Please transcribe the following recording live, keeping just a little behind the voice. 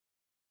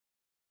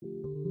Welcome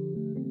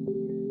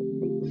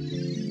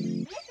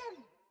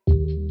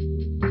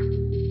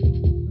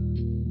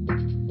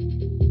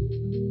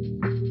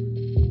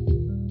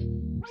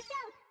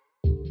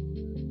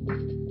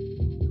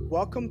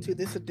to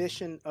this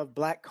edition of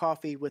Black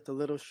Coffee with a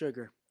Little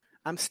Sugar.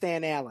 I'm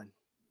Stan Allen.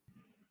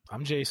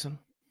 I'm Jason.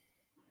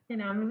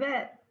 And I'm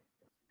Yvette.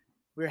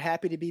 We're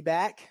happy to be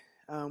back.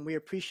 We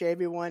appreciate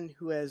everyone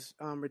who has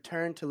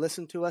returned to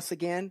listen to us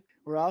again.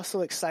 We're also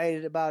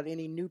excited about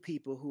any new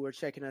people who are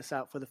checking us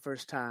out for the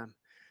first time.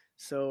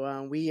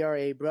 So we are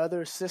a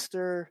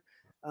brother-sister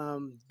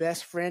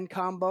best friend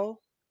combo,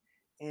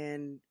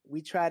 and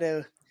we try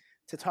to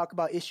talk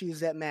about issues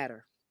that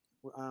matter.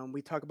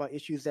 We talk about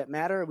issues that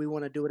matter. We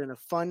want to do it in a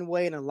fun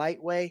way, in a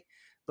light way,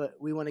 but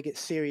we want to get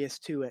serious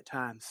too at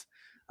times.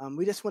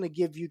 We just want to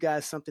give you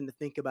guys something to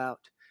think about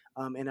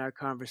in our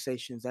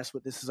conversations. That's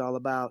what this is all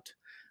about.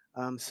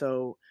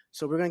 So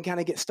we're going to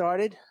kind of get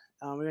started.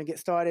 We're going to get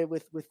started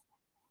with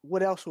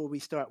what else will we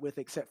start with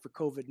except for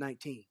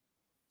COVID-19?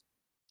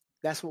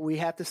 That's what we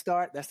have to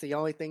start. That's the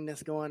only thing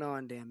that's going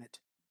on, damn it.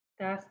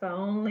 That's the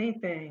only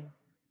thing.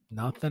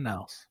 Nothing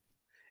else.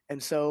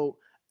 And so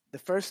the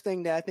first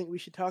thing that I think we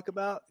should talk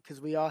about, because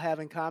we all have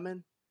in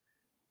common,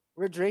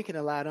 we're drinking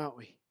a lot, aren't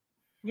we?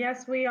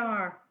 Yes, we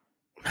are.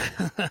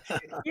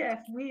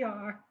 Yes, we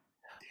are.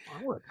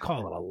 I would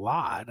call it a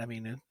lot. I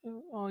mean,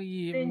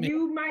 then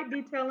you might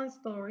be telling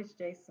stories,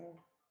 Jason.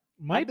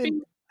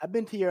 I've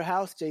been to your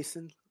house,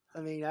 Jason. I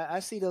mean,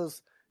 I see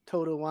those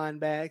Total Wine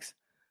bags.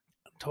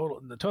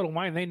 The Total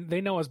Wine. They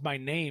know us by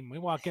name. We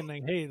walk in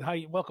like, hey, how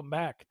you? Welcome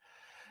back.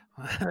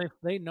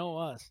 They know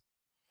us.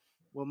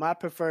 Well, my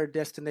preferred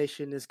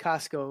destination is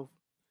Costco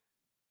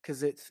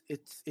because it's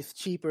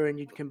cheaper and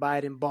you can buy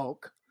it in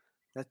bulk.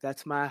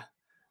 That's my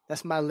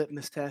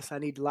litmus test. I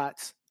need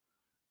lots.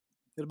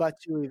 What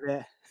about you,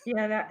 Yvette?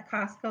 Yeah, that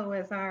Costco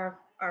is our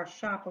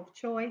shop of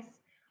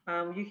choice.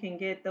 You can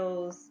get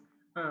those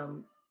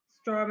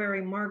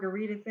strawberry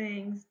margarita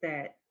things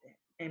that,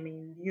 I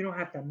mean, you don't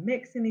have to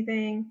mix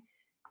anything.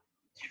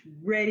 It's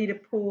ready to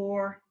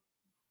pour.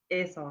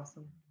 It's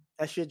awesome.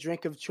 That's your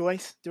drink of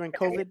choice during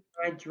COVID?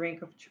 My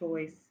drink of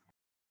choice.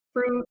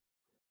 Fruit.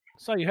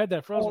 So you had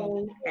that frozen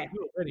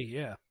already,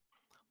 yeah.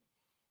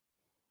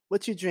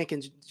 What you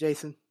drinking,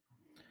 Jason?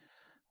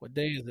 What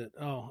day is it?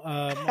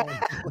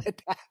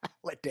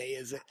 What day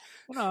is it?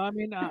 No, I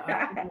mean,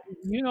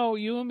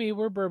 you and me,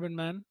 we're bourbon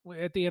men.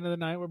 At the end of the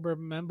night, we're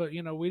bourbon men. But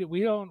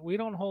we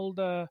don't hold.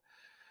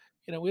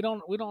 We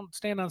don't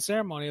stand on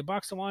ceremony. A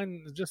box of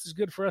wine is just as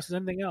good for us as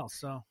anything else.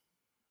 So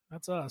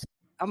that's us.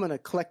 I'm an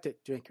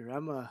eclectic drinker.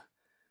 I'm a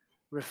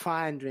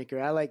refined drinker.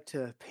 I like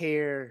to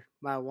pair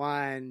my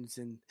wines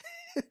and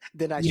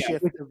then I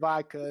shift to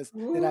vodkas.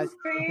 Then I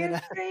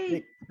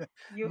drink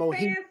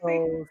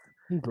mojitos.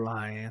 He's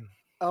lying.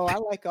 Oh, I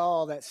like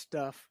all that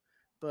stuff,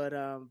 but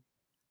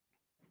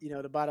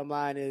the bottom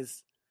line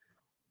is,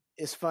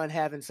 it's fun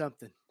having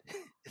something.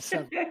 It's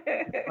fun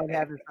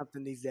having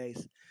something these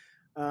days.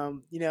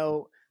 We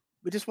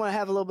just want to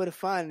have a little bit of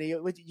fun.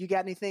 You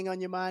got anything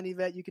on your mind,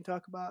 Yvette, you can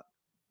talk about?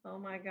 Oh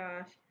my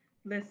gosh.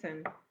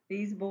 Listen,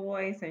 these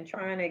boys and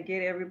trying to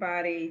get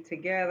everybody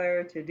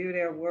together to do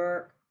their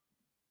work,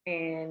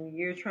 and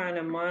you're trying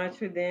to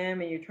monitor them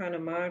and you're trying to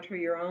monitor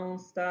your own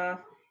stuff.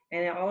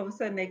 And then all of a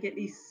sudden they get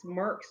these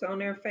smirks on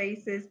their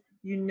faces.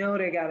 You know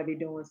they got to be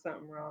doing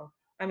something wrong.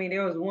 I mean,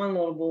 there was one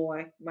little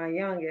boy, my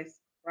youngest,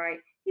 right?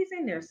 He's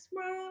in there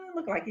smiling,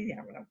 look like he's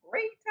having a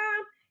great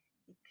time.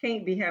 He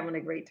can't be having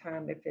a great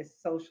time if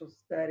it's social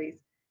studies.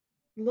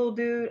 Little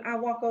dude, I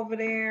walk over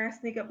there, I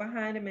sneak up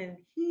behind him, and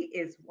he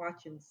is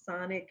watching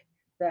Sonic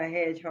the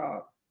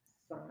Hedgehog.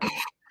 Sonic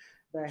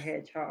the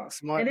Hedgehog.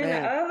 Smart and then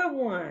man. the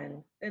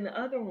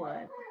other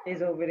one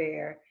is over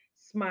there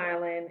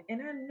smiling, and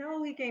I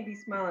know he can't be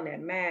smiling at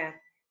math.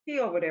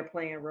 He over there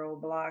playing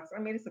Roblox. I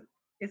mean,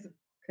 it's a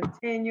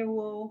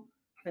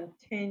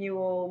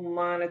continual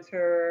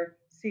monitor,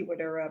 see what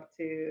they're up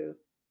to.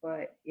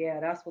 But yeah,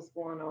 that's what's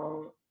going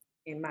on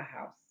in my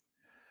house.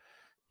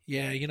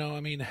 Yeah, I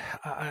mean,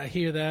 I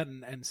hear that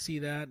and see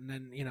that, and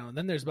then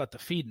then there's about the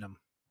feeding them.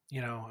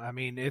 I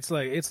mean, it's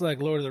like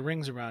Lord of the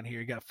Rings around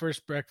here. You got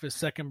first breakfast,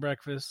 second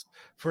breakfast,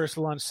 first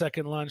lunch,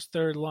 second lunch,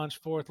 third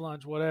lunch, fourth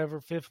lunch, whatever,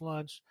 fifth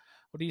lunch.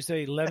 What do you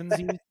say,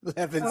 elevensies?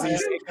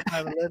 Elevensies.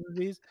 I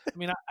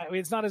mean,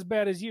 it's not as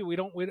bad as you. We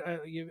don't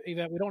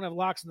have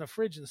locks in the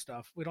fridge and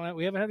stuff. We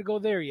haven't had to go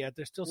there yet.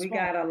 They're still small. We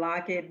gotta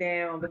lock it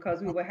down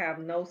because we would have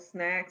no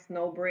snacks,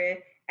 no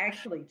bread.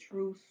 Actually,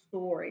 true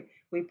story.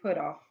 We put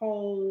a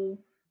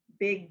whole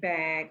big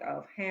bag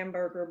of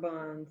hamburger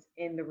buns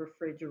in the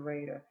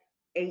refrigerator.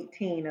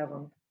 18 of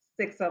them.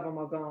 6 of them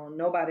are gone.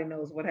 Nobody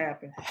knows what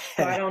happened.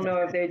 So I don't know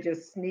if they're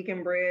just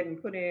sneaking bread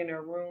and putting it in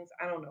their rooms.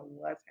 I don't know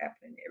what's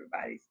happening.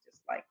 Everybody's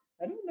just like,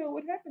 I don't know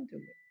what happened to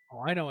it.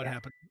 Oh, I know what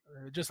happened.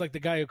 Just like the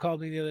guy who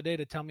called me the other day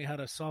to tell me how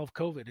to solve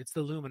COVID. It's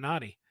the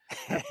Illuminati.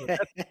 That's what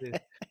it is.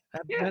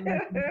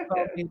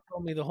 He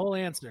told me the whole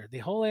answer. The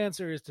whole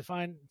answer is to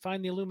find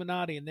the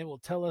Illuminati, and they will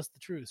tell us the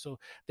truth. So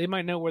they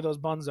might know where those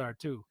buns are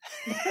too.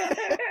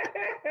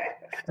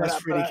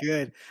 That's pretty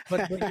good.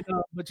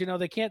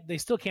 They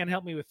still can't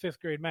help me with fifth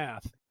grade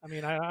math. I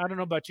mean, I don't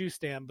know about you,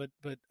 Stan, but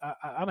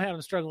I'm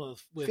having struggling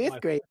with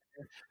fifth grade.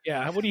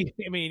 Yeah. What do you?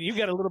 I mean, you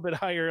got a little bit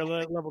higher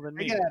level than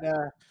me.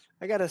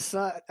 I got a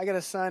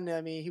son.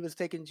 I mean, he was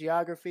taking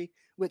geography,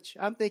 which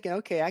I'm thinking,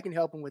 okay, I can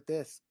help him with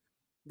this.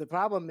 The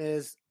problem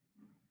is,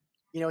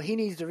 he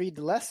needs to read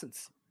the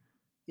lessons.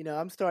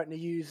 I'm starting to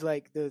use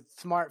like the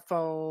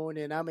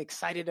smartphone, and I'm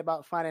excited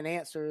about finding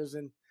answers.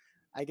 And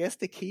I guess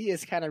the key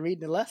is kind of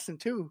reading the lesson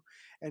too.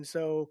 And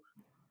so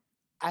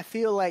I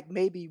feel like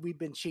maybe we've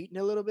been cheating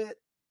a little bit.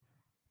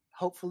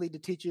 Hopefully the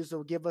teachers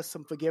will give us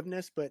some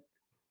forgiveness, but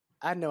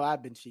I know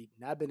I've been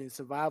cheating. I've been in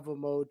survival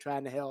mode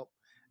trying to help,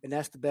 and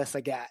that's the best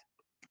I got.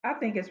 I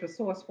think it's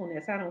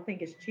resourcefulness. I don't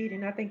think it's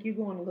cheating. I think you're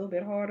going a little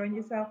bit hard on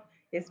yourself.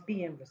 It's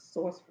being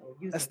resourceful,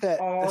 using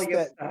all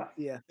your stuff.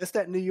 Yeah, that's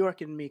that New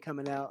York in me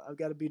coming out. I've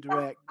got to be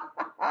direct.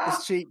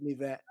 It's cheating me,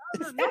 that.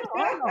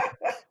 No.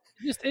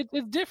 It's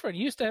different.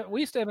 We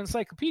used to have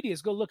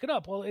encyclopedias. Go look it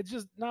up. Well, it's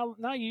just now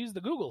you use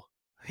the Google.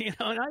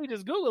 Now you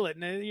just Google it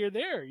and you're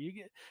there.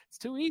 It's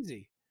too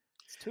easy.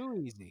 It's too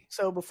easy.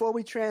 So before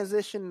we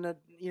transition,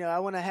 I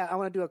want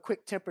to do a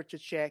quick temperature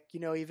check.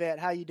 Yvette,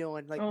 how you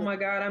doing? Oh my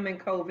God, I'm in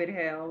COVID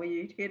hell. Are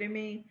you kidding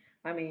me?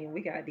 I mean,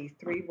 we got these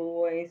 3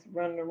 boys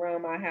running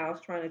around my house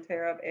trying to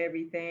tear up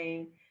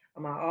everything.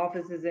 My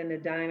office is in the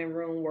dining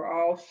room. We're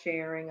all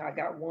sharing. I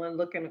got one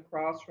looking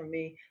across from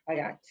me. I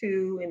got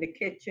 2 in the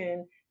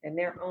kitchen and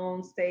their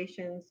own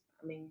stations.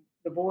 I mean,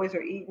 the boys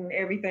are eating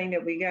everything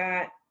that we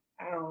got.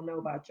 I don't know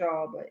about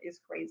y'all, but it's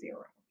crazy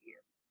around here.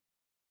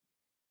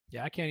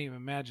 Yeah, I can't even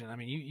imagine. I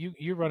mean,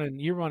 you're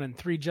running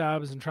 3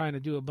 jobs and trying to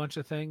do a bunch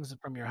of things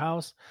from your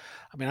house.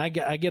 I mean, I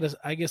guess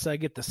I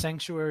get the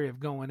sanctuary of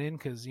going in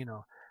because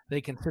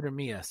they consider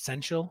me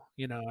essential.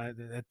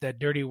 That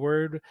dirty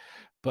word,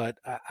 but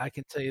I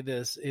can tell you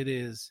this: it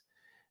is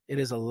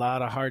a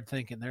lot of hard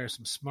thinking. There are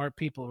some smart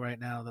people right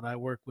now that I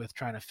work with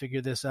trying to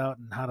figure this out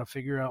and how to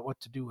figure out what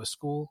to do with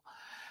school.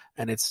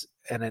 And it's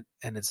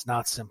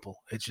not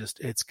simple.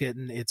 It's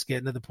getting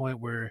to the point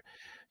where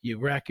you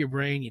rack your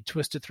brain, you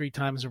twist it 3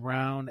 times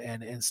around,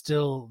 and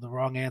still the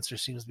wrong answer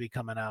seems to be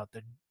coming out.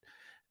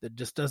 There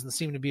just doesn't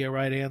seem to be a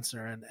right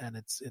answer, and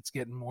it's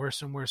getting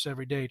worse and worse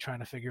every day trying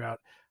to figure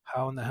out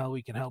how in the hell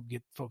we can help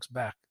get folks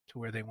back to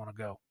where they want to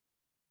go.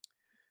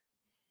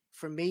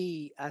 For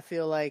me, I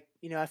feel like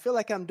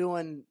I'm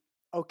doing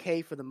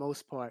okay for the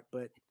most part,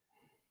 but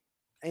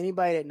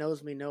anybody that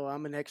knows me know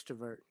I'm an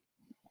extrovert.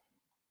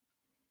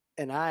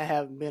 And I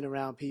haven't been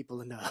around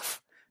people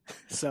enough.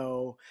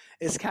 So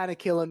it's kind of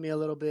killing me a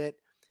little bit.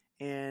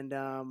 And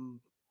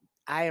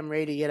I am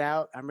ready to get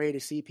out. I'm ready to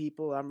see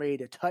people. I'm ready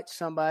to touch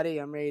somebody.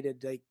 I'm ready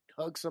to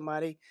hug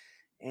somebody.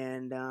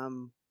 And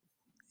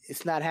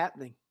it's not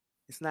happening.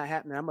 It's not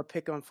happening. I'm going to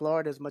pick on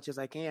Florida as much as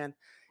I can.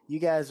 You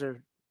guys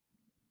are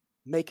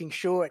making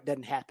sure it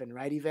doesn't happen,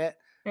 right, Yvette?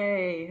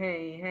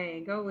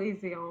 Hey, go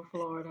easy on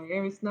Florida.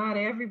 It's not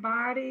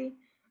everybody.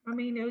 I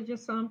mean, there's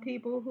just some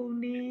people who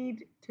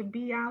need to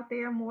be out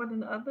there more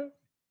than others.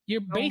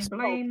 Don't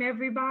blame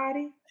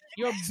everybody.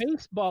 Your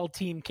baseball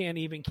team can't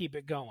even keep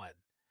it going.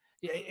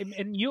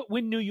 And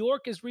when New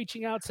York is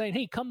reaching out saying,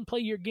 hey, come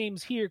play your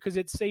games here because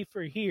it's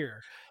safer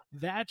here,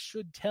 that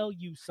should tell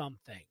you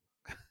something.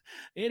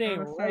 It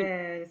ain't right.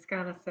 It's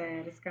kind of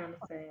sad.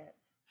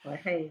 But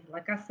hey,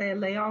 like I said,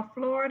 lay off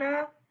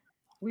Florida.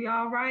 We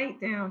all right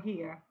down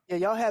here. Yeah,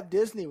 y'all have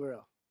Disney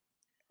World.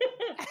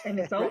 And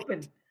it's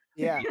open.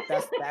 Yeah,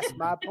 that's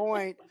my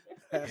point.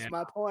 That's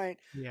my point.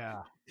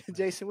 Yeah.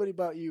 Jason, what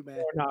about you,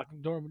 man?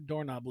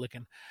 Doorknob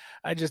licking.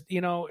 I just,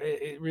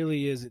 it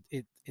really is.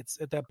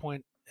 It's at that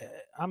point,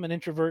 I'm an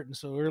introvert. And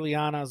so early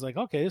on, I was like,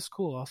 okay, it's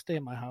cool. I'll stay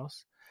in my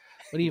house.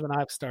 But even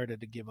I've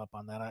started to give up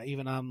on that.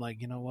 I'm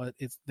like, you know what?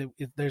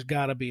 There's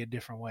got to be a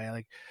different way.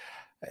 Like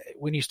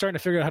when you're starting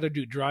to figure out how to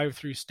do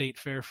drive-through state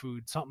fair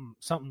food,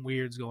 something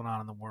weird's going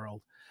on in the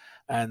world.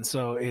 And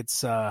so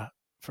it's,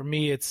 for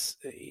me, it's,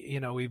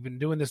 we've been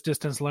doing this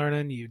distance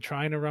learning. You're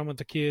trying to run with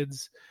the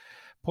kids.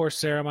 Poor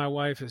Sarah, my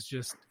wife, is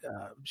just,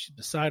 she's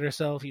beside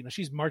herself.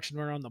 She's marching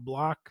around the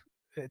block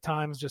at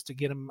times just to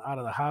get them out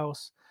of the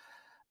house.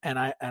 And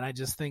I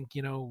just think,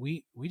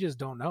 we just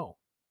don't know.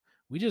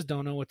 We just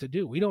don't know what to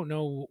do. We don't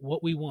know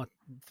what we want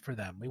for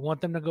them. We want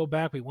them to go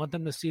back. We want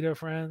them to see their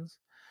friends.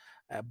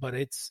 But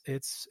it's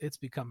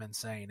become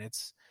insane.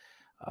 It's,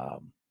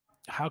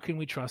 how can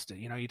we trust it?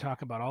 You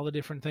talk about all the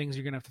different things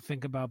you're going to have to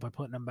think about by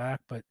putting them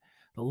back, but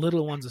the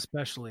little ones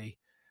especially,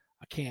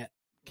 I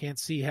can't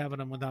see having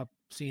them without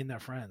seeing their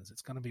friends.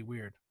 It's going to be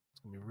weird. It's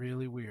going to be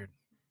really weird.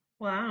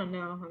 Well, I don't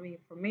know. I mean,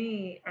 for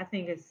me, I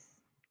think it's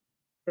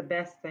the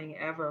best thing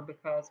ever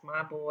because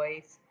my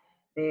boys,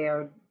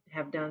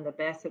 have done the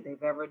best that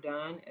they've ever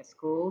done at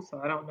school. So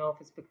I don't know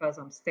if it's because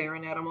I'm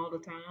staring at them all the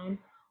time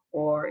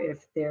or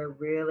if they're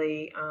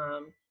really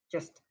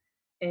just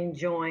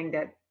enjoying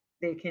that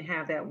they can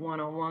have that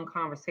one-on-one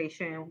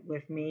conversation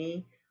with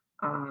me.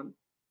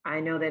 I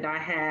know that I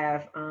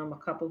have a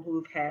couple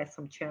who've had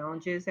some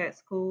challenges at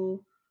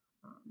school.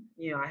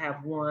 I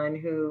have one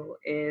who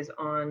is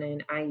on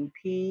an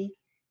IEP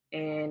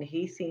and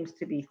he seems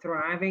to be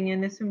thriving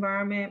in this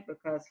environment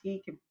because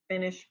he can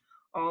finish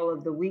all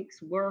of the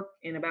week's work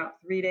in about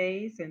 3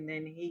 days, and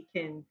then he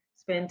can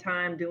spend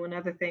time doing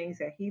other things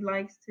that he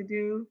likes to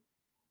do.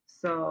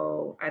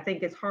 So I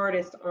think it's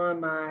hardest on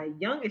my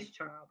youngest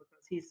child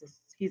because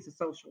he's a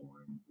social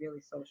one,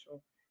 really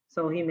social.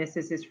 So he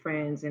misses his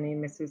friends and he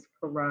misses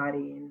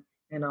karate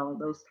and all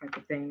those type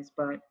of things.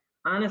 But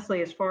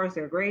honestly, as far as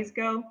their grades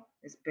go,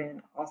 it's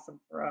been awesome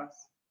for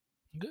us.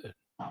 Good.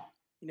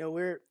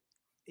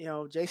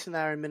 Jason and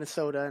I are in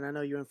Minnesota, and I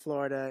know you're in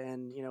Florida,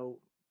 and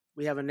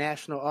we have a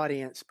national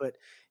audience. But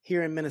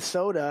here in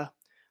Minnesota,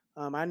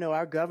 I know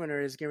our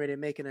governor is getting ready to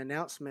make an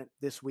announcement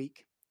this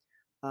week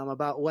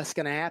about what's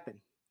going to happen.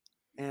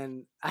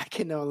 And I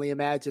can only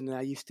imagine.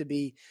 I used to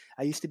be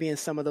in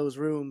some of those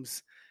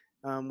rooms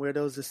where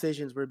those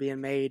decisions were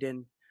being made,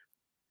 and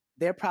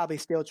they're probably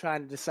still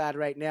trying to decide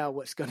right now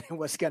what's going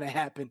to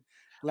happen,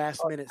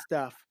 last minute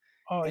stuff.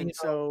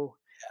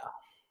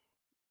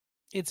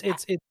 It's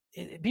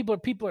people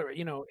are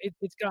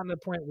it's gotten to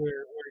the point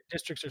where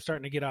districts are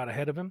starting to get out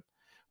ahead of him.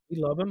 We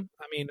love him.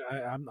 I mean,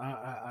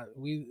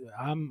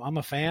 I'm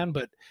a fan,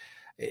 but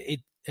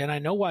and I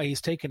know why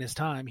he's taking his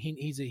time.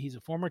 He's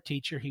a former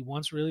teacher. He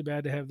wants really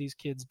bad to have these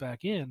kids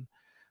back in,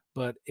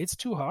 but it's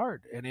too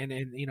hard.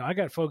 And I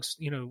got folks.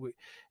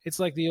 It's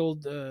like the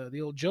old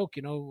joke.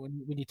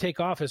 When you take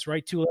office,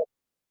 right to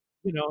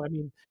I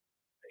mean,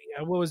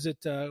 what was it?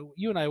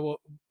 You and I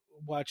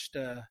watched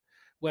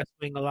West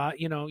Wing a lot.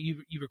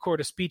 You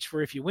record a speech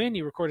for if you win,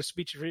 you record a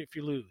speech for if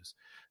you lose.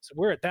 So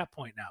we're at that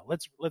point now.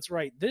 Let's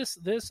write this.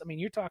 I mean,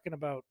 you're talking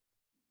about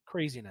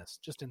craziness,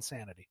 just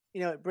insanity.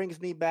 It brings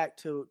me back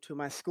to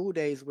my school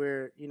days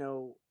where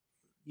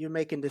you're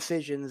making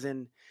decisions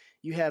and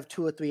you have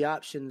 2 or 3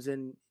 options,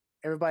 and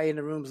everybody in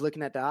the room is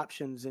looking at the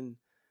options, and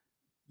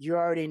you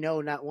already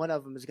know not one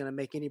of them is going to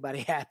make anybody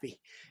happy.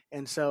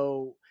 And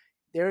so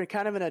they're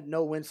kind of in a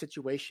no-win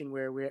situation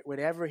where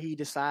whatever he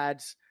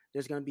decides,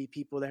 there's going to be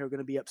people that are going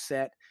to be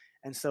upset.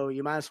 And so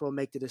you might as well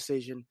make the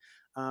decision.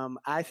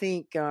 I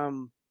think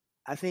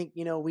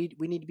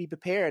we need to be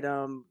prepared.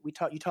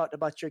 You talked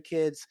about your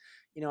kids.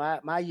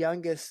 My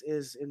youngest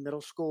is in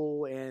middle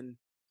school, and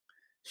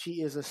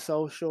she is a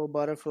social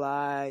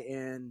butterfly,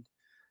 and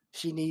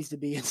she needs to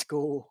be in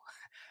school.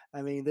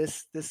 I mean,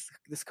 this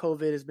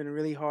COVID has been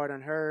really hard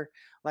on her,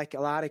 like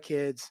a lot of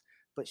kids,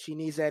 but she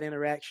needs that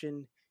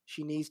interaction.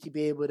 She needs to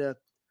be able to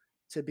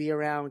be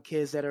around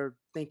kids that are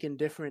thinking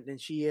different than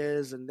she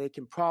is, and they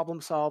can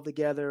problem solve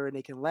together, and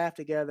they can laugh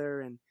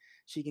together, and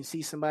she can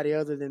see somebody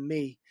other than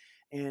me.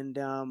 And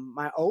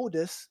my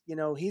oldest,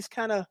 he's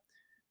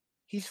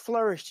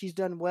flourished. He's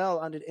done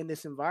well in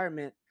this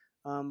environment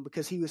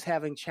because he was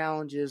having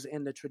challenges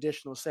in the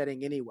traditional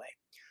setting anyway.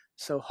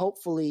 So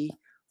hopefully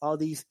all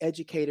these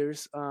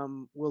educators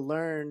will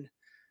learn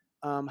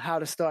how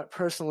to start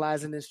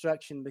personalizing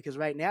instruction, because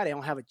right now they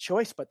don't have a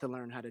choice but to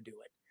learn how to do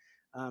it.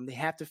 They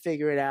have to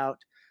figure it out.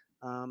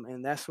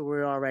 And that's where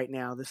we are right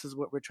now. This is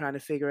what we're trying to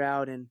figure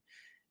out. And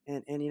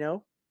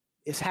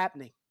it's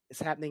happening.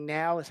 It's happening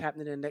now. It's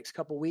happening in the next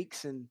couple of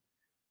weeks, and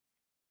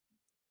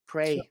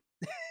pray.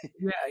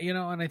 Yeah,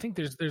 and I think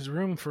there's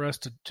room for us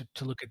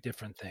to look at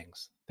different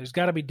things. There's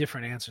got to be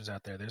different answers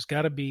out there. There's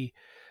got to be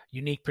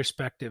unique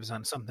perspectives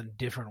on something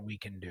different we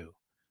can do.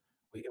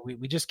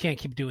 We just can't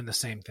keep doing the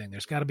same thing.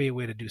 There's got to be a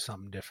way to do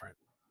something different.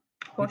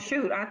 Well,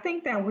 shoot, I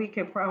think that we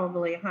could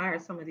probably hire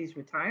some of these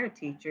retired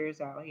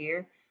teachers out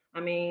here. I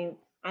mean,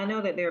 I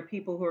know that there are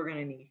people who are going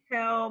to need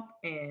help,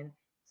 and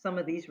some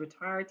of these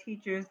retired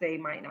teachers, they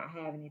might not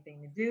have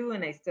anything to do,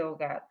 and they still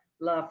got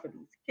love for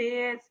these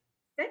kids.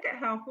 They could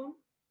help them.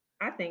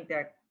 I think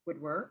that would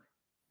work.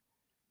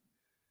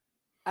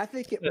 I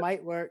think it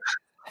might work.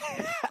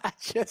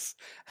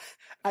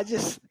 I'm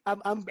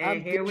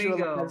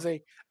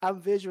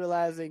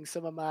visualizing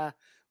some of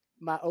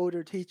my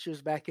older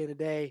teachers back in the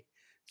day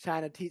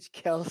trying to teach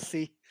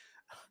Kelsey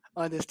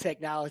on this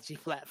technology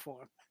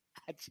platform.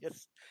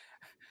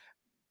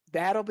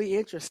 That'll be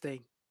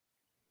interesting.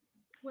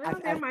 Well,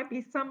 there might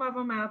be some of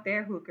them out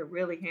there who could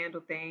really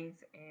handle things,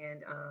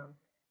 and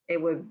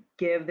it would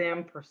give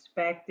them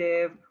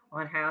perspective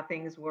on how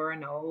things were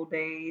in the old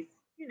days.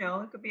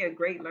 It could be a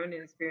great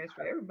learning experience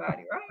for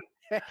everybody, right?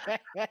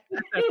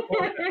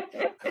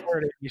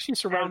 She's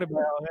surrounded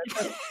by all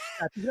that.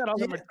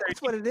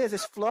 That's what it is.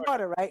 It's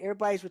Florida, right?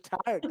 Everybody's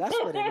retired. That's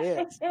what it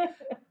is.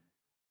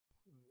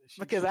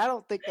 Because I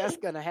don't think that's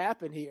going to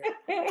happen here.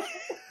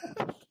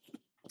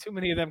 Too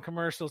many of them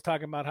commercials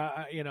talking about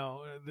how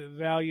the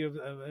value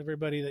of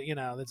everybody that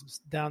that's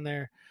down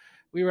there.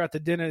 We were at the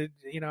dinner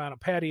on a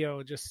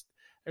patio, just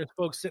there's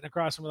folks sitting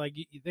across and we're like,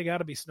 they got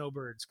to be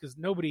snowbirds, because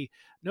nobody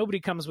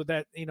comes with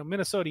that.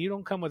 Minnesota, you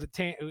don't come with a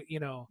tan,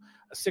 a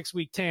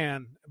 6-week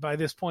tan by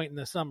this point in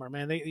the summer,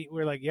 man.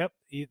 We're like, yep,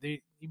 you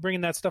bringing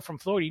that stuff from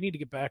Florida, you need to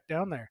get back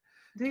down there.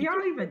 Do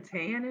y'all even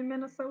tan in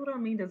Minnesota? I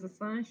mean, does the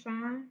sun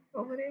shine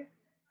over there?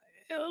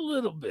 A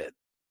little bit.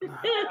 For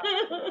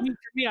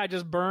me, I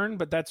just burn,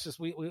 but that's just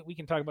we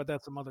can talk about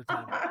that some other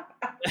time.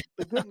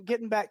 But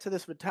getting back to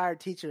this retired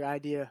teacher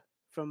idea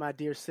from my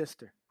dear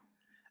sister,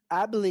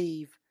 I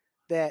believe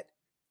that,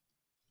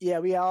 yeah,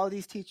 we have all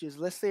these teachers.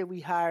 Let's say we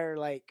hire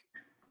like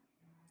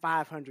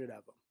 500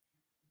 of them.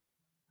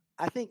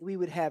 I think we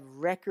would have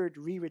record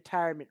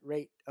re-retirement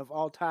rate of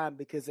all time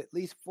because at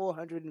least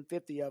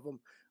 450 of them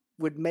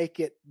would make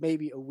it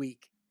maybe a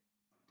week.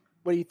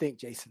 What do you think,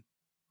 Jason?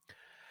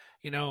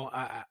 You know,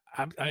 I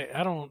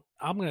don't.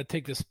 I'm going to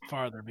take this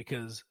farther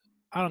because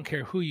I don't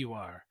care who you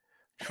are,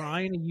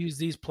 trying to use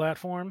these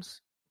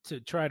platforms to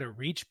try to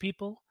reach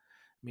people.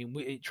 I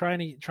mean,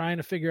 trying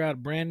to figure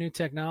out brand new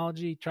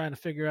technology, trying to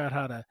figure out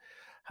how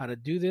to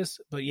do this.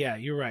 But yeah,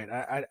 you're right.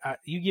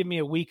 You give me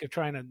a week of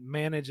trying to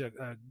manage a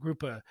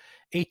group of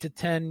 8 to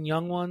 10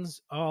 young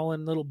ones, all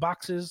in little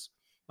boxes,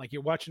 like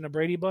you're watching a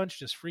Brady Bunch,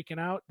 just freaking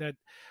out. That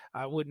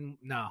I wouldn't.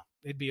 No,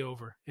 it'd be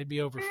over. It'd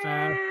be over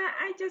fast.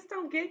 I just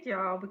don't get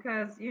y'all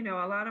because, a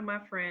lot of my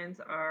friends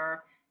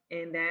are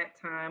in that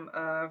time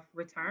of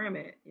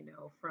retirement,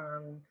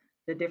 from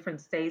the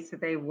different states that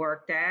they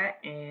worked at.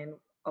 And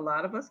a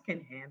lot of us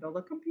can handle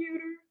a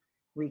computer.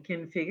 We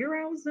can figure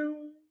out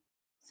Zoom.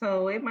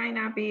 So it might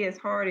not be as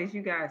hard as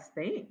you guys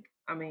think.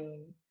 I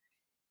mean,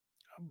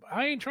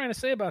 I ain't trying to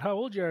say about how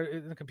old you are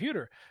in the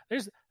computer.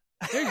 There's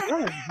young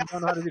ones who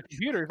don't know how to do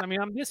computers. I mean,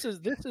 this is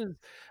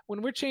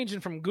when we're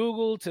changing from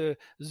Google to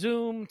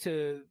Zoom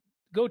to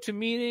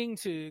GoToMeeting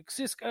to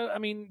Cisco. I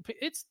mean,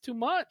 it's too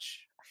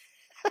much.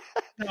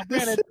 Now,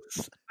 granted,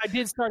 I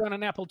did start on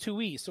an Apple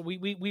IIe, so we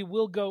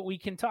will go. We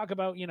can talk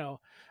about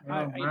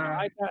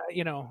I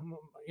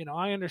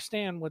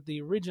understand what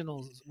the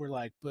originals were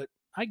like, but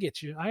I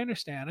get you. I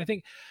understand. I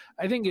think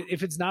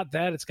if it's not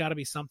that, it's got to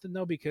be something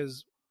though,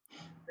 because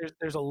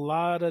there's a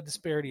lot of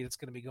disparity that's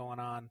going to be going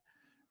on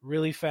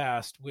really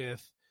fast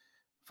with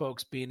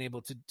folks being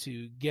able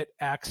to get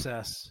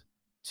access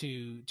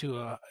to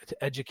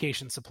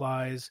education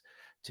supplies,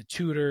 to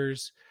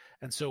tutors.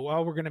 And so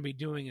all we're going to be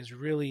doing is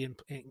really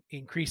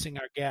increasing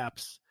our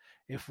gaps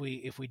if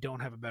we don't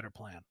have a better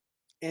plan.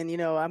 And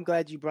I'm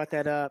glad you brought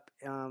that up,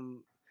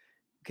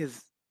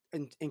 because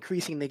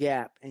increasing the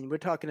gap, and we're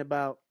talking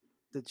about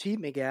the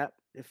achievement gap.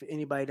 If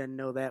anybody doesn't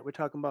know that, we're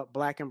talking about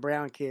black and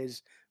brown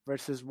kids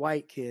versus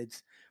white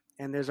kids,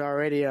 and there's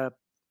already a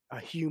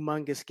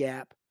humongous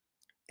gap.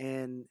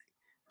 And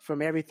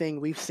from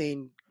everything we've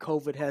seen,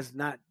 COVID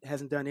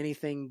hasn't done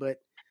anything but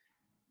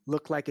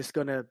look like it's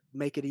going to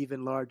make it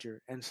even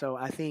larger. And so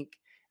I think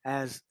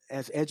as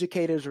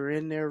educators are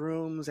in their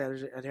rooms,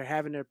 as they're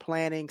having their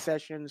planning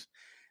sessions,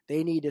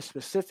 they need to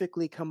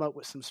specifically come up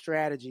with some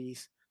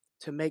strategies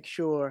to make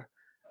sure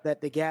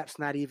that the gap's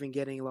not even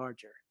getting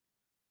larger.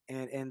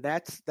 And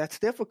that's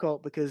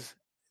difficult because,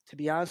 to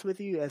be honest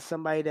with you, as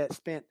somebody that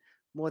spent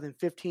more than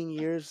 15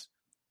 years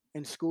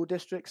in school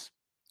districts,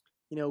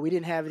 we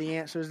didn't have the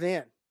answers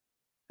then.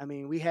 I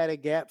mean, we had a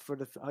gap for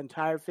the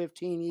entire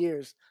 15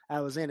 years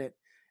I was in it,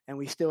 and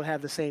we still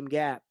have the same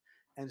gap.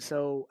 And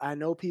so I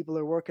know people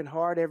are working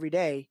hard every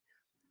day,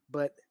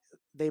 but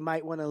they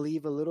might want to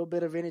leave a little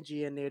bit of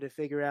energy in there to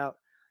figure out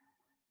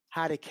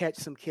how to catch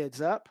some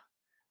kids up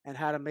and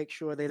how to make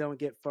sure they don't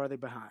get farther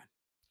behind.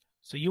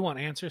 So you want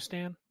answers,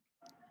 Stan?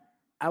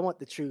 I want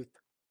the truth.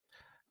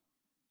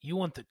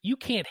 You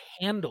can't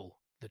handle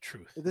the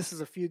truth. This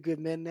is a few good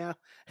men now.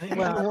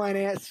 Well, I want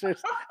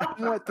answers. I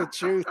want the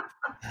truth.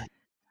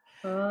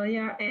 Oh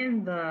yeah,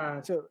 and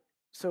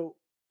so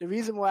the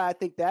reason why I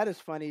think that is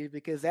funny is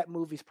because that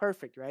movie's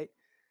perfect, right?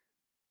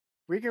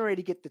 We're getting ready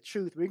to get the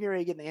truth. We're getting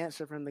ready to get the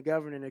answer from the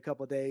governor in a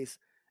couple of days,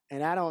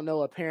 and I don't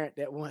know a parent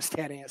that wants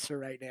that answer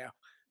right now.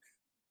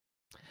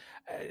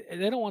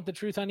 They don't want the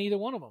truth on either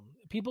one of them.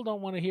 People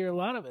don't want to hear a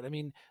lot of it. I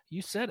mean,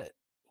 you said it.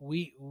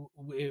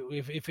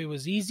 If it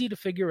was easy to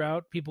figure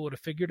out, people would have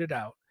figured it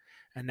out.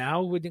 And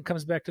now when it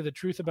comes back to the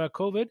truth about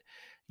COVID,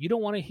 you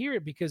don't want to hear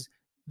it because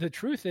the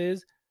truth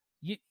is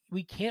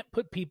we can't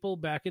put people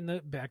back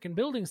in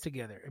buildings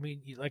together. I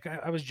mean, like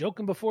I was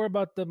joking before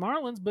about the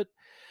Marlins, but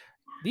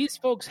these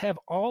folks have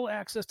all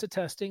access to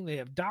testing. They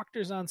have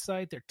doctors on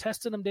site. They're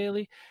testing them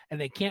daily,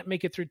 and they can't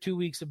make it through 2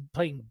 weeks of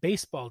playing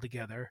baseball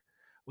together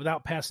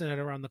without passing it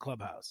around the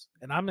clubhouse.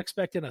 And I'm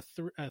expecting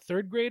a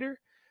third grader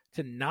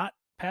to not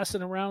pass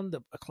it around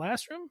a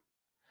classroom.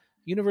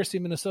 University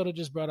of Minnesota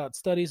just brought out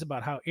studies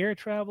about how air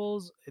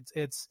travels.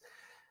 It's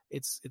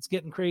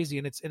getting crazy,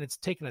 and it's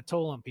taking a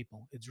toll on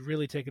people. It's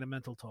really taking a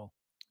mental toll.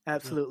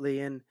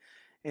 Absolutely, and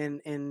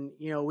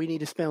we need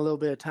to spend a little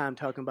bit of time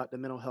talking about the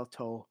mental health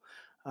toll.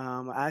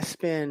 I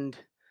spend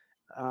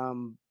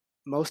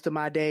most of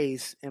my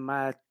days in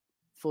my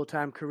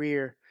full-time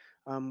career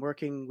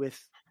working with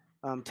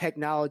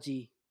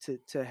technology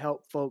to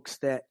help folks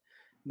that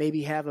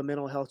maybe have a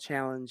mental health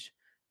challenge,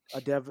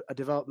 a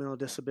developmental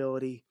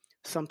disability,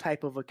 some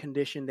type of a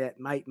condition that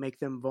might make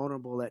them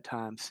vulnerable at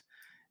times.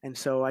 And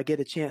so I get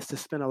a chance to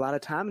spend a lot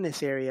of time in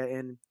this area.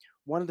 And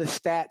one of the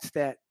stats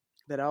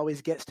that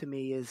always gets to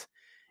me is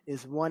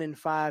 1 in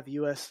 5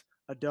 U.S.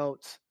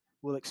 adults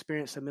will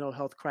experience a mental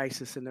health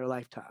crisis in their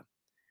lifetime.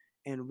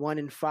 And 1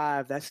 in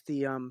 5, that's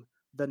the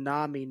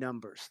NAMI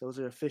numbers. Those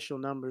are official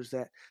numbers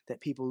that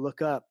people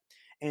look up.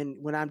 And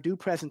when I do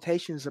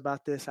presentations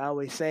about this, I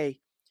always say,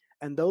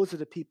 And those are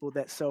the people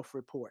that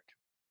self-report,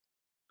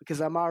 because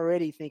I'm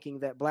already thinking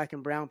that Black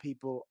and brown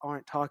people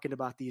aren't talking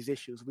about these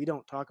issues. We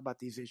don't talk about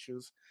these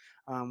issues.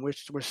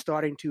 We're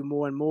starting to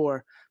more and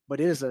more, but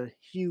it is a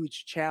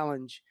huge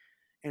challenge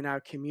in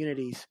our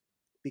communities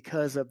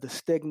because of the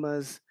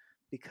stigmas,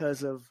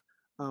 because of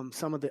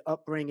some of the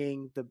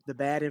upbringing, the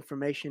bad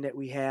information that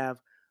we have.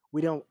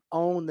 We don't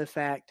own the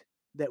fact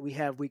that we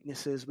have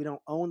weaknesses. We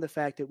don't own the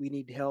fact that we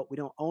need help. We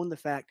don't own the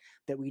fact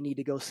that we need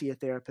to go see a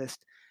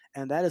therapist.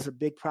 And that is a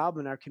big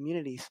problem in our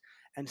communities.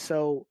 And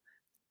so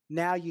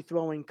now you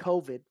throw in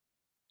COVID,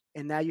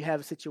 and now you have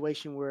a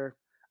situation where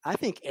I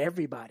think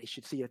everybody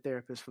should see a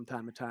therapist from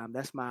time to time.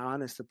 That's my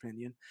honest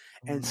opinion.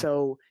 And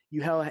so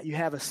you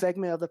have a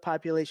segment of the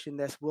population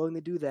that's willing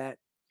to do that,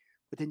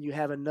 but then you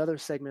have another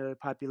segment of the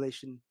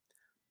population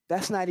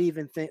that's not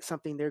even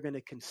something they're going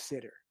to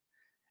consider.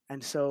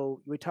 And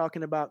so we're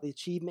talking about the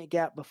achievement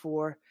gap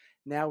before.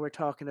 Now we're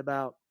talking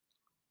about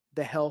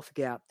the health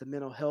gap, the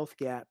mental health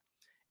gap,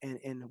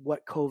 and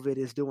what COVID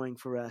is doing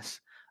for us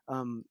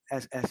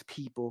as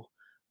people.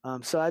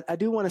 So I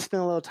do want to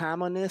spend a little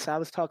time on this. I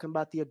was talking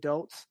about the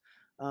adults.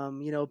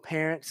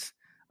 Parents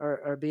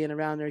are being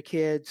around their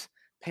kids.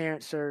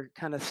 Parents are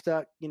kind of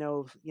stuck.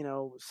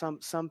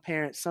 Some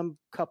parents, some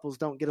couples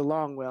don't get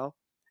along well,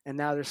 and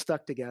now they're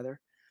stuck together,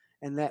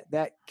 and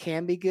that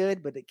can be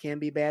good, but it can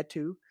be bad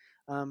too.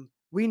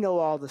 We know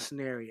all the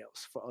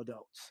scenarios for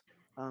adults.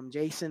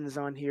 Jason is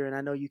on here, and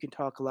I know you can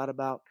talk a lot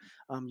about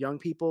young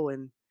people,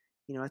 and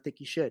I think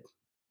you should.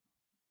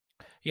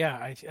 Yeah,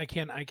 I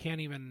can't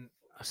even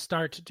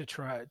start to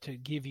try to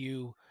give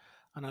you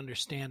an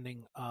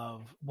understanding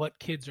of what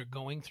kids are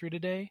going through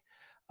today,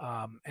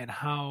 and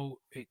how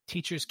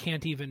teachers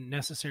can't even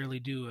necessarily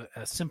do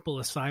a simple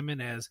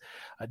assignment as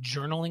a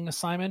journaling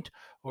assignment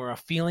or a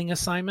feeling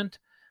assignment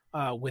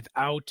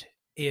without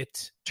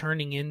it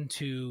turning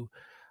into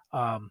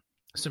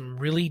some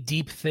really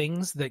deep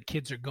things that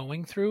kids are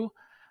going through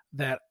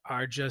that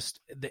are just,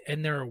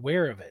 and they're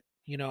aware of it.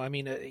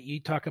 You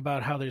talk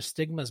about how there's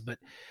stigmas, but,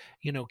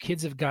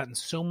 kids have gotten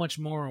so much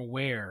more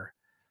aware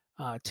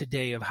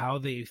today of how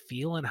they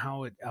feel and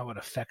how it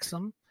affects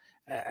them.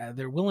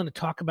 They're willing to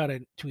talk about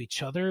it to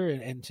each other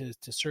and to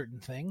certain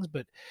things.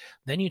 But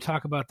then you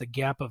talk about the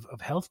gap of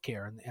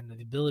healthcare and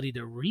the ability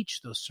to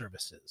reach those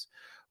services,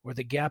 or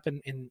the gap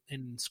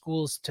in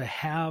schools to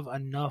have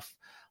enough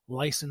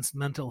licensed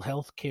mental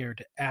health care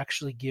to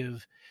actually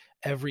give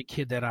every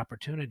kid that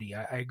opportunity.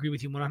 I agree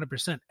with you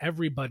 100%.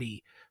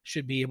 Everybody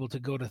should be able to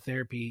go to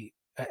therapy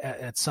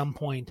at some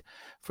point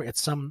at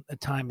some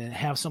time and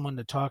have someone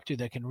to talk to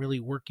that can really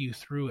work you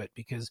through it,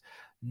 because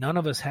none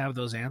of us have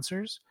those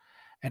answers,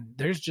 and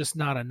there's just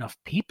not enough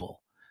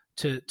people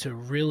to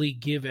really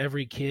give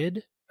every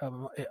kid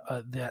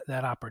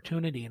that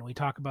opportunity. And we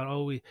talk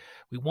about, we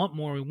want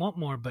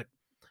more, but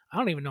I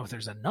don't even know if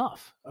there's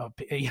enough,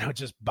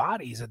 just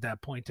bodies at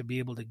that point to be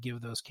able to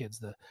give those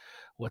kids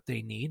what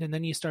they need. And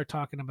then you start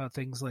talking about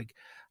things like,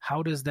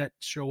 how does that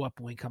show up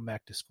when we come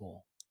back to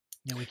school?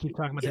 We keep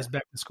talking about this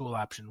back to school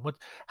option.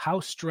 How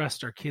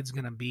stressed are kids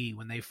going to be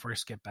when they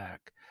first get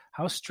back?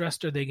 How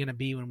stressed are they going to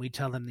be when we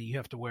tell them that you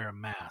have to wear a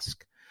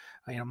mask?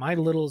 My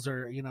littles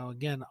are,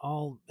 again,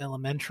 all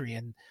elementary,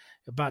 and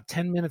about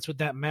 10 minutes with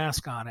that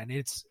mask on, and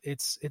it's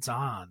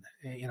on.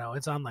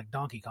 It's on like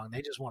Donkey Kong.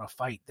 They just want to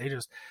fight. They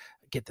just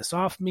get this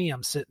off me.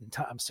 I'm sick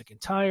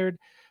and tired.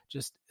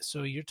 Just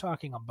so you're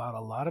talking about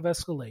a lot of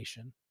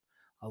escalation,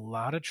 a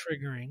lot of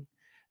triggering,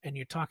 and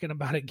you're talking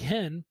about,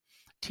 again,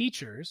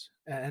 teachers,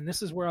 and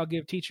this is where I'll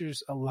give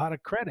teachers a lot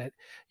of credit.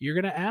 You're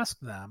going to ask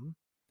them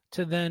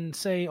to then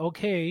say,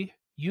 okay,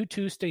 you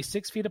two stay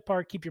 6 feet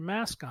apart, keep your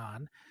mask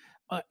on,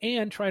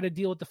 and try to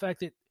deal with the fact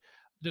that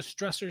the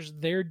stressors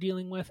they're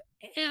dealing with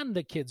and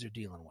the kids are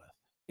dealing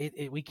with.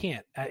 We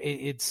can't.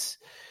 It's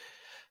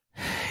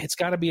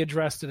got to be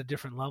addressed at a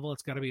different level.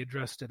 It's got to be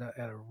addressed at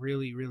a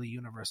really, really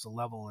universal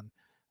level.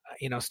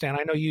 And Stan,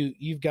 I know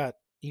you've got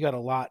a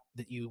lot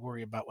that you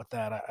worry about with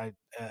that.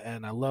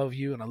 I love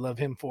you and I love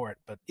him for it.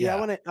 But yeah,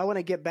 I want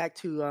to get back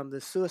to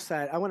the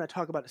suicide. I want to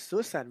talk about the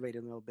suicide rate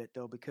a little bit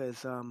though,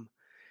 because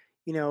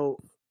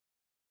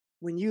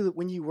when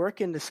you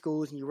work in the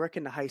schools and you work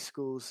in the high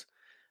schools,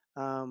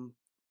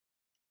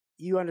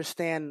 you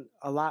understand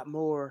a lot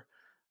more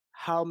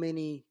how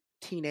many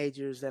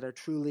teenagers that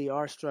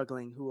are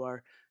struggling, who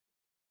are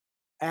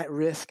at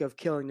risk of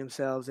killing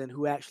themselves, and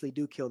who actually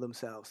do kill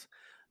themselves.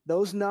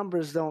 Those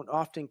numbers don't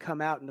often come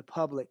out in the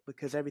public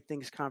because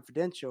everything's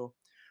confidential,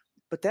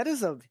 but that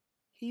is a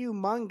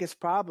humongous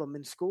problem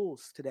in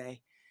schools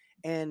today.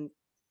 And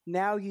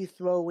now you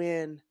throw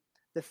in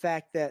the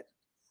fact that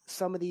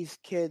some of these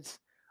kids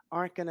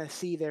aren't going to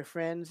see their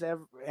friends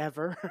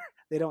ever.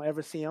 They don't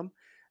ever see them.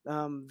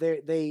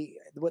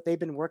 What they've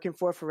been working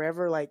for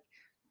forever, like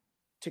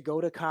to go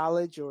to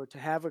college or to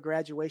have a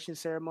graduation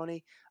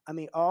ceremony. I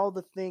mean, all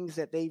the things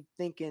that they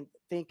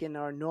thinking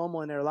are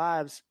normal in their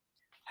lives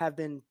have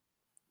been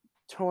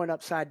torn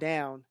upside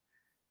down.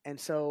 And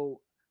so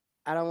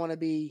I don't want to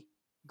be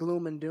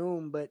gloom and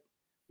doom, but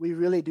we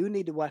really do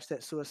need to watch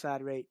that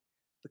suicide rate,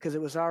 because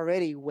it was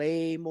already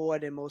way more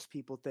than most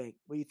people think.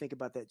 What do you think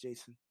about that,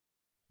 Jason?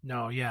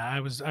 No, yeah,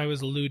 I was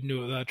alluding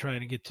to it without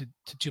trying to get to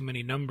too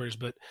many numbers,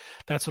 but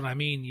that's what I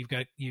mean. You've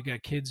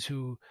got kids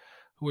who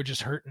are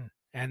just hurting,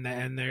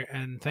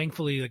 and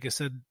thankfully, like I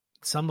said,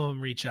 some of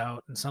them reach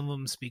out and some of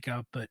them speak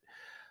out, but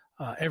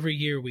every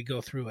year we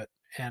go through it,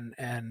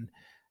 and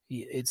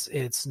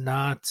it's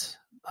not.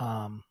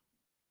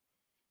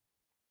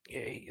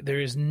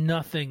 There is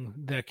nothing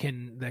that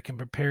can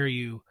prepare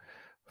you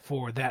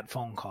for that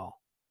phone call.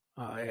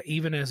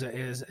 Even as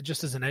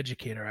just as an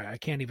educator, I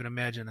can't even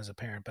imagine as a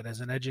parent, but as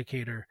an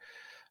educator,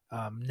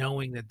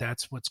 knowing that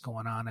that's what's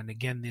going on, and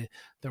again,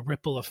 the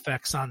ripple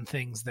effects on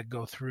things that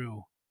go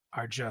through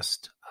are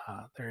just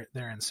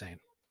they're insane.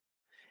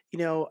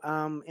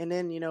 And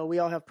then we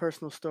all have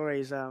personal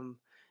stories.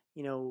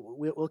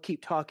 We'll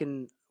keep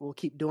talking, we'll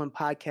keep doing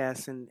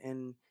podcasts,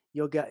 and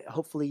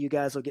hopefully you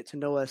guys will get to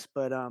know us.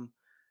 But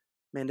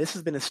man, this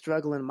has been a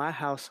struggle in my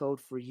household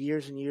for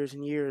years and years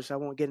and years. I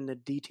won't get into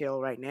detail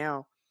right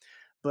now.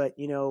 But,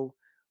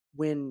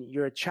 when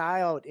your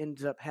child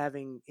ends up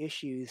having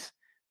issues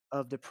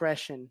of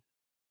depression,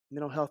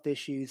 mental health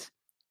issues,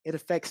 it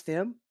affects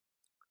them,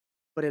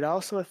 but it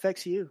also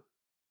affects you.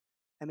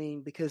 I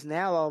mean, because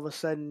now all of a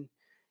sudden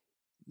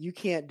you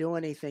can't do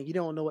anything. You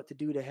don't know what to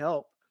do to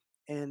help.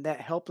 And that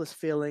helpless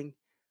feeling,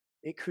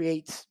 it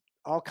creates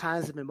all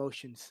kinds of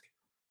emotions.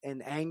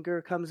 And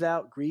anger comes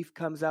out, grief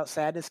comes out,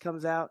 sadness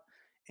comes out,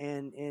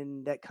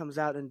 and that comes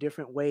out in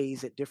different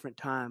ways at different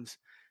times.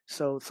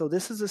 So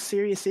this is a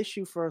serious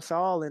issue for us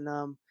all. And,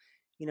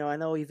 I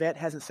know Yvette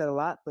hasn't said a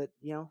lot, but,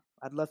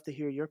 I'd love to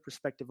hear your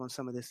perspective on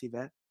some of this,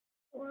 Yvette.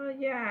 Well,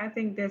 yeah, I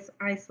think this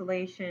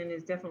isolation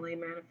is definitely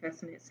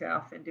manifesting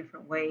itself in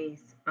different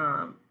ways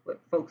with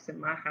folks in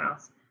my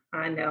house.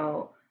 I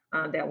know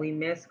that we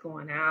miss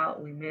going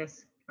out, we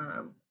miss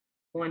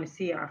going to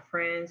see our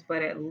friends,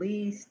 but at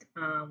least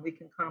we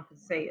can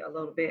compensate a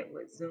little bit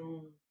with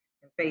Zoom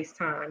and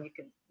FaceTime.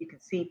 You can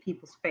see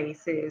people's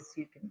faces,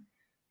 you can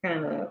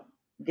kind of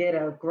get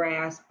a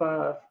grasp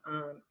of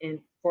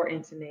for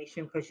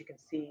intonation because you can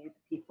see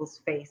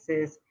people's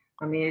faces.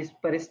 I mean,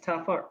 it's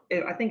tougher.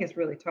 I think it's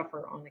really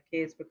tougher on the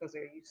kids because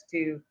they're used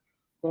to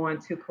going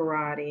to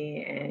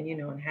karate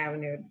and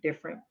having their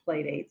different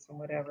play dates and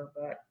whatever.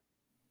 But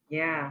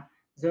yeah,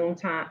 Zoom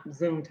and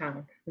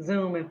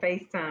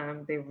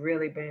FaceTime, they've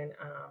really been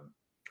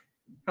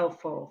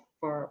helpful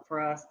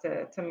for us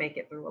to make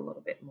it through a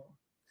little bit more.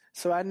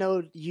 So I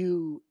know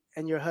you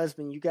and your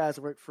husband, you guys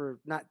work for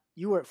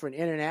an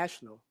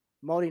international,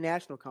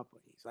 multinational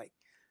companies,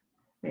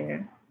 yeah.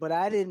 But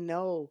I didn't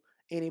know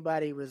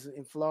anybody was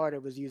in Florida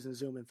was using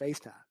Zoom and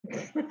FaceTime.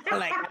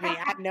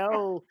 I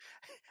know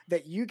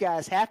that you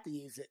guys have to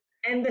use it.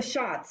 And the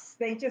shots,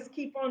 they just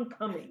keep on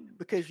coming.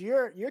 Because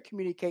you're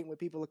communicating with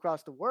people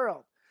across the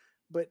world.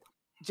 But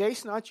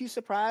Jason, aren't you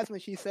surprised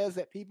when she says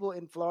that people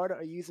in Florida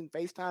are using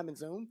FaceTime and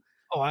Zoom?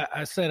 Oh,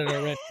 I said it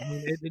already.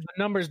 The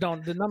numbers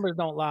don't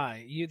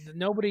lie.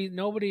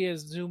 Nobody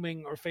is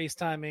Zooming or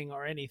FaceTiming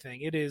or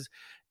anything. It is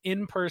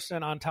in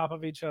person on top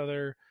of each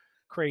other.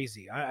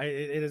 Crazy.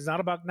 It is not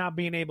about not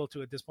being able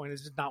to at this point.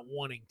 It's just not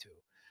wanting to.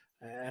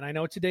 And I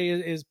know today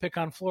is Pick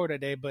on Florida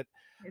Day, but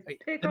it's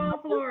Pick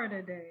on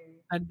Florida Day.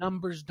 The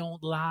numbers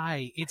don't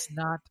lie. It's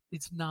not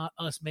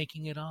us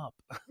making it up.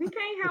 We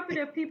can't help it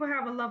if people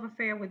have a love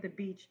affair with the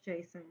beach,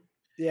 Jason.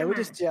 Yeah, we're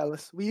just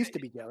jealous. We used to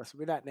be jealous.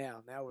 We're not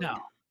now. Now we're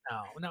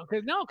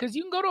No, because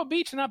you can go to a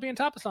beach and not be on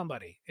top of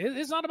somebody.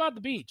 It's not about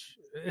the beach.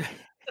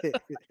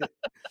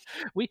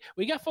 we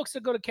got folks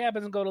that go to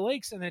cabins and go to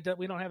lakes, and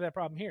we don't have that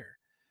problem here.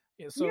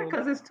 Yeah,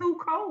 because it's too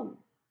cold.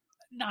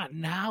 Not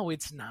now.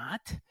 It's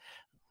not.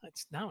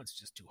 It's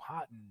just too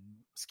hot and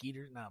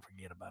mosquitoes. Now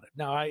forget about it.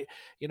 No,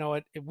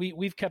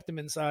 we've kept them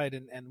inside,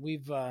 and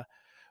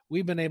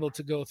we've been able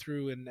to go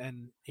through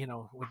and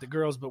with the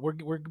girls, but we're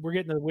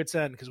getting to the wit's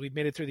end because we've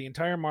made it through the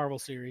entire Marvel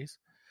series.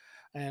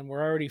 And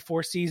we're already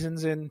 4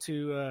 seasons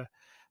into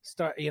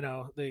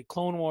the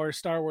Clone Wars,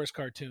 Star Wars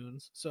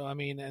cartoons. So I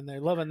mean, and they're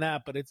loving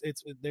that, but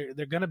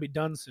they're going to be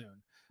done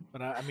soon.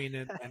 But I mean,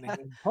 and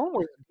Clone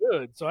Wars is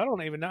good, so I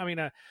don't even know. I mean,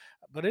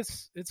 but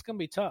it's going to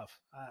be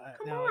tough.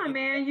 Come on,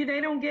 man!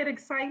 They don't get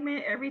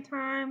excitement every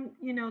time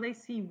they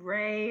see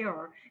Rey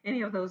or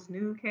any of those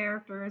new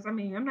characters. I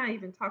mean, I'm not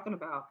even talking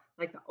about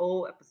like the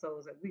old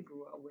episodes that we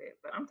grew up with,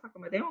 but I'm talking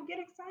about they don't get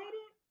excited.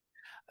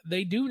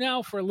 They do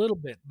now for a little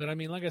bit, but I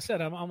mean, like I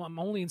said, I'm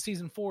only in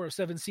season 4 of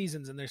 7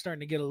 seasons, and they're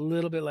starting to get a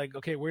little bit like,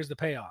 okay, where's the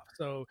payoff?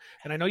 So,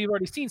 and I know you've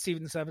already seen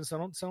season 7,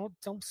 so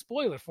don't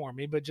spoil it for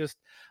me. But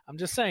I'm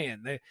just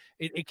saying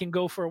it can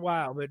go for a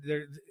while. But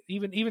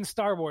even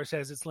Star Wars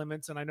has its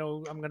limits, and I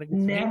know I'm going to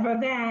never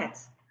that.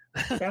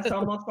 That's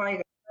almost like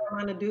a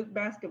Carolina Duke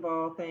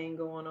basketball thing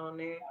going on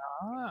there.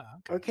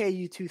 Okay,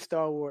 you two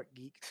Star Wars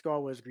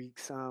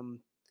Greeks.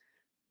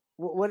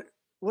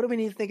 What do we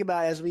need to think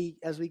about as we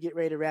get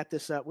ready to wrap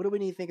this up? What do we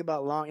need to think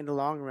about in the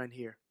long run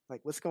here? Like,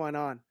 what's going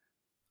on?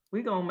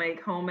 We're going to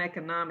make home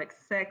economics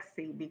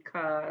sexy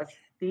because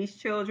these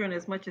children,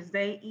 as much as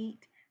they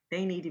eat,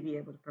 they need to be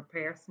able to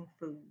prepare some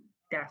food.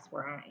 That's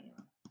where I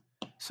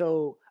am.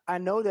 So I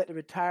know that the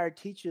retired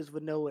teachers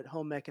would know what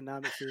home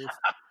economics is,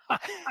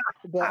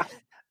 but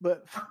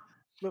but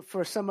but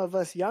for some of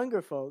us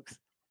younger folks,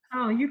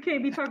 Oh, you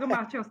can't be talking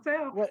about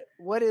yourself.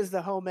 what is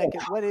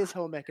what is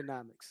home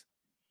economics?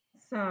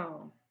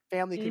 So,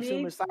 Family consumer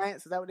any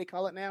science, is that what they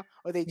call it now,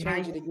 or they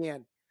change it nice.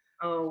 again?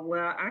 Oh,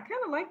 well, I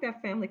kind of like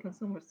that family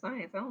consumer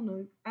science. I don't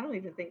know. I don't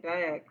even think that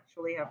I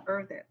actually have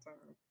heard that term.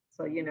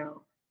 So,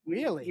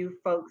 Really? you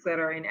folks that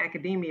are in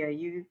academia,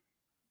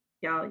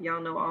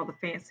 y'all know all the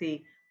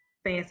fancy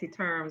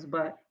terms.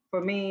 But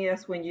for me,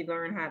 that's when you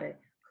learn how to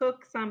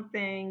cook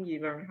something, you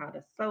learn how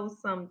to sew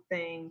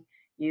something,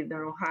 you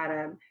know how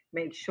to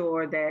make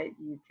sure that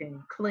you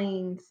can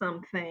clean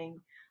something.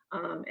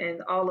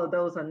 And all of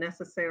those are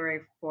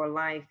necessary for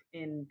life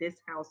in this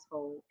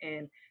household.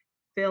 And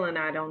Phil and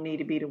I don't need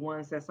to be the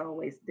ones that's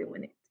always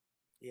doing it.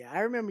 Yeah,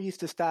 I remember I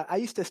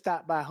used to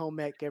stop by home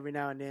ec every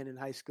now and then in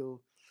high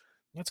school,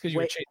 That's because you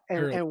were chasing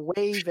girls. and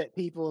wave at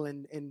people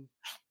and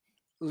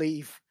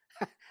leave.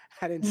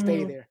 I didn't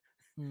stay Mm. there.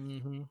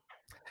 Mm-hmm.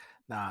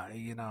 Nah,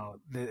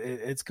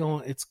 it's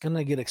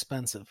gonna get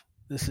expensive.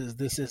 This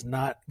is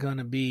not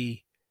gonna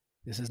be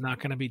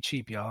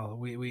cheap, y'all.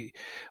 We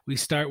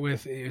start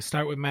with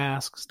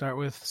masks, start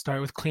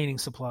with cleaning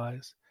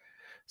supplies,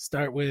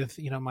 start with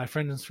my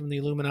friends from the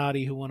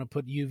Illuminati who want to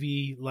put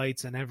UV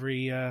lights in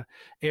every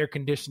air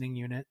conditioning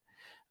unit.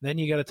 Then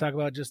you got to talk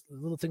about just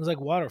little things like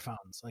water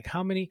fountains. Like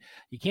how many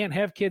you can't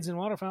have kids in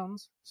water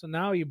fountains. So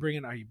now are you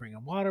bringing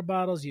water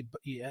bottles? You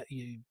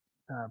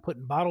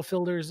putting bottle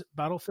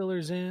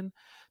fillers in,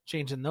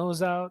 changing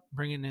those out,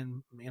 bringing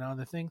in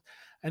other things,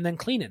 and then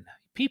cleaning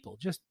people,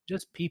 just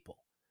people.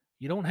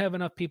 You don't have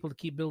enough people to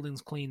keep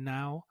buildings clean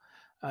now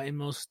in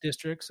most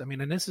districts. I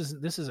mean, and this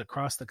is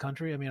across the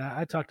country. I mean,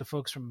 I talk to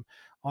folks from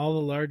all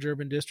the large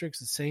urban districts.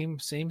 The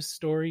same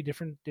story,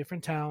 different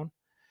town.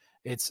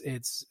 It's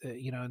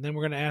and then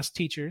we're going to ask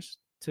teachers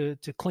to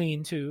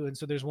clean too, and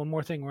so there's one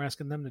more thing we're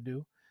asking them to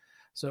do.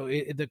 So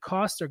the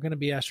costs are going to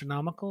be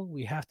astronomical.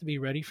 We have to be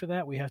ready for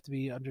that. We have to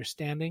be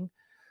understanding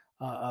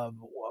of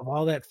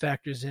all that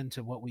factors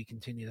into what we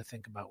continue to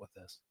think about with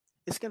this.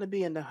 It's going to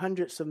be in the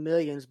hundreds of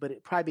millions, but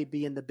it probably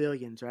be in the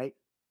billions, right?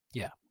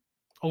 Yeah.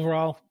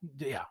 Overall,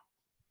 yeah.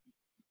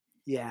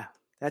 Yeah,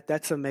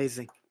 that's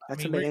amazing.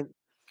 That's amazing.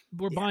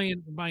 We're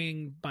buying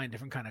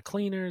different kind of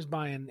cleaners,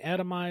 buying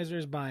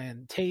atomizers,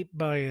 buying tape,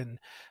 buying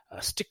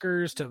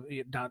stickers to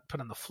not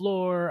put on the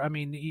floor. I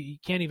mean, you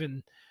can't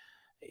even.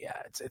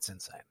 Yeah, it's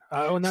insane.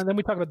 And then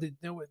we talk about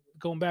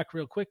going back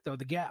real quick though,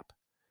 the gap.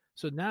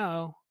 So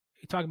now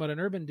you talk about an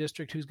urban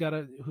district who's got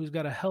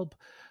to help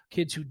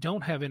kids who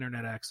don't have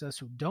internet access,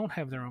 who don't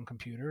have their own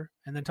computer,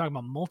 and then talking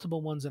about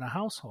multiple ones in a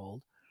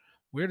household.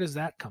 Where does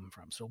that come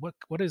from? So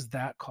what is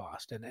that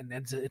cost? And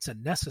it's a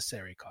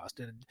necessary cost.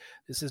 And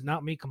this is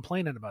not me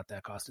complaining about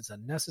that cost. It's a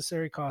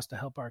necessary cost to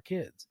help our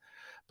kids.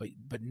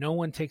 But no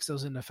one takes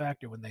those into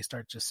factor when they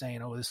start just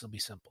saying, oh, this will be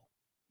simple.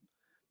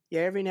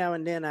 Yeah, every now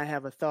and then I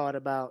have a thought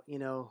about,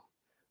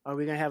 are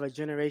we going to have a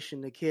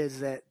generation of kids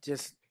that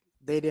just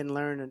they didn't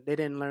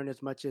learn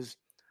as much as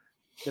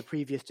the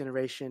previous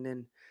generation.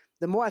 And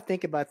the more I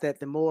think about that,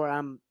 the more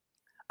I'm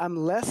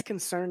less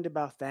concerned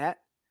about that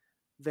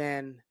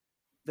than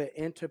the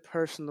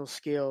interpersonal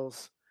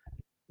skills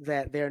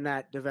that they're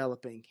not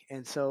developing.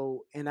 And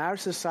so in our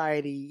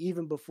society,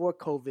 even before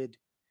COVID,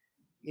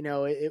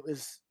 it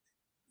was,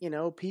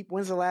 people,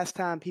 when's the last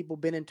time people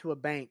been into a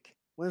bank?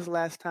 When's the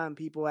last time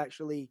people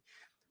actually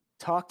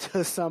talked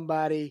to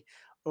somebody?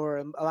 Or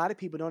a lot of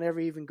people don't ever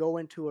even go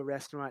into a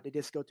restaurant. They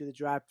just go through the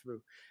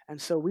drive-through.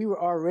 And so we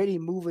were already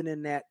moving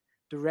in that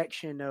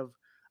direction of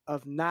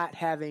not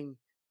having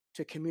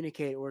to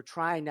communicate or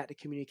trying not to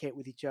communicate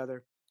with each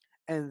other.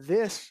 And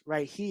this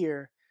right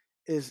here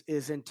is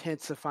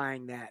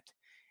intensifying that.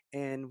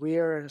 And we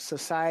are a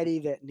society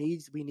that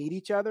we need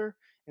each other,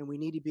 and we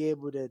need to be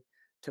able to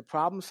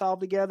problem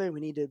solve together. We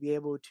need to be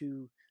able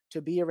to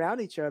be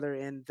around each other,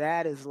 and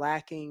that is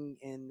lacking.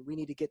 And we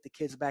need to get the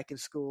kids back in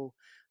school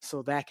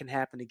so that can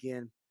happen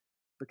again,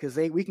 because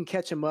we can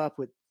catch them up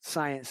with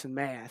science and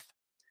math,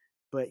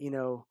 but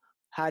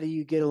how do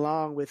you get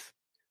along with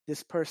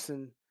this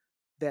person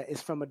that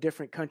is from a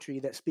different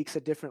country that speaks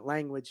a different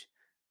language,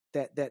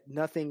 that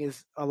nothing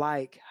is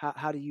alike? How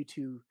are you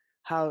two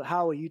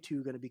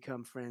going to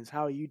become friends?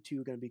 How are you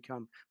two going to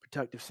become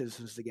productive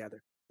citizens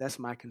together? That's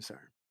my concern.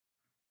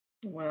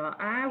 Well,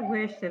 I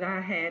wish that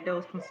I had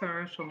those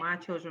concerns for my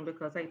children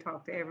because they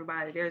talk to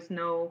everybody. There's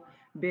no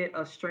bit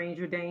of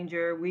stranger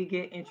danger. We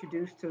get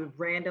introduced to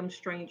random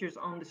strangers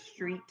on the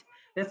street.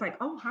 That's like,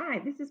 oh, hi,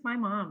 this is my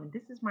mom and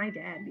this is my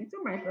dad. These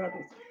are my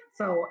brothers.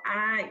 So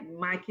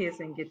my kids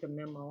didn't get the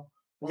memo.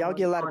 Y'all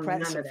get a lot of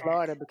practice in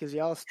Florida because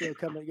y'all still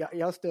coming.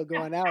 Y'all still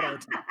going out all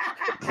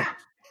the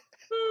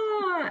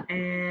time.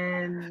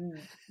 And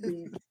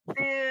we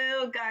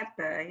still got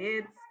the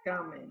hits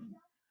coming.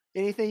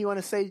 Anything you want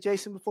to say,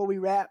 Jason, before we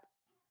wrap?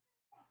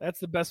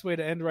 That's the best way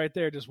to end right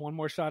there. Just one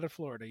more shot at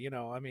Florida.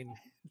 I mean,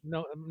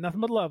 no,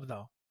 nothing but love,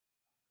 though.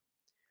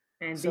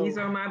 And these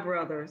are my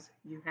brothers.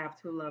 You have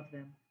to love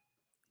them.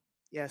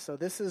 Yeah, so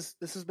this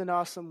has been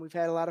awesome. We've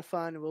had a lot of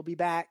fun. We'll be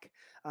back.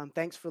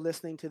 Thanks for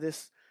listening to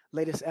this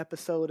latest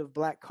episode of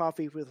Black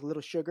Coffee with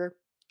Little Sugar.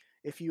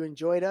 If you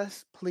enjoyed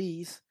us,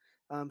 please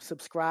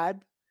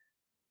subscribe,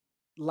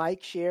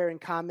 like, share, and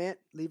comment.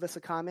 Leave us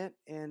a comment,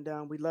 and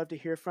we'd love to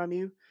hear from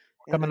you.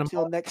 And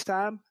until next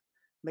time,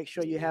 make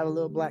sure you have a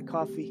little black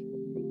coffee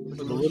with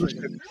a little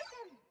sugar.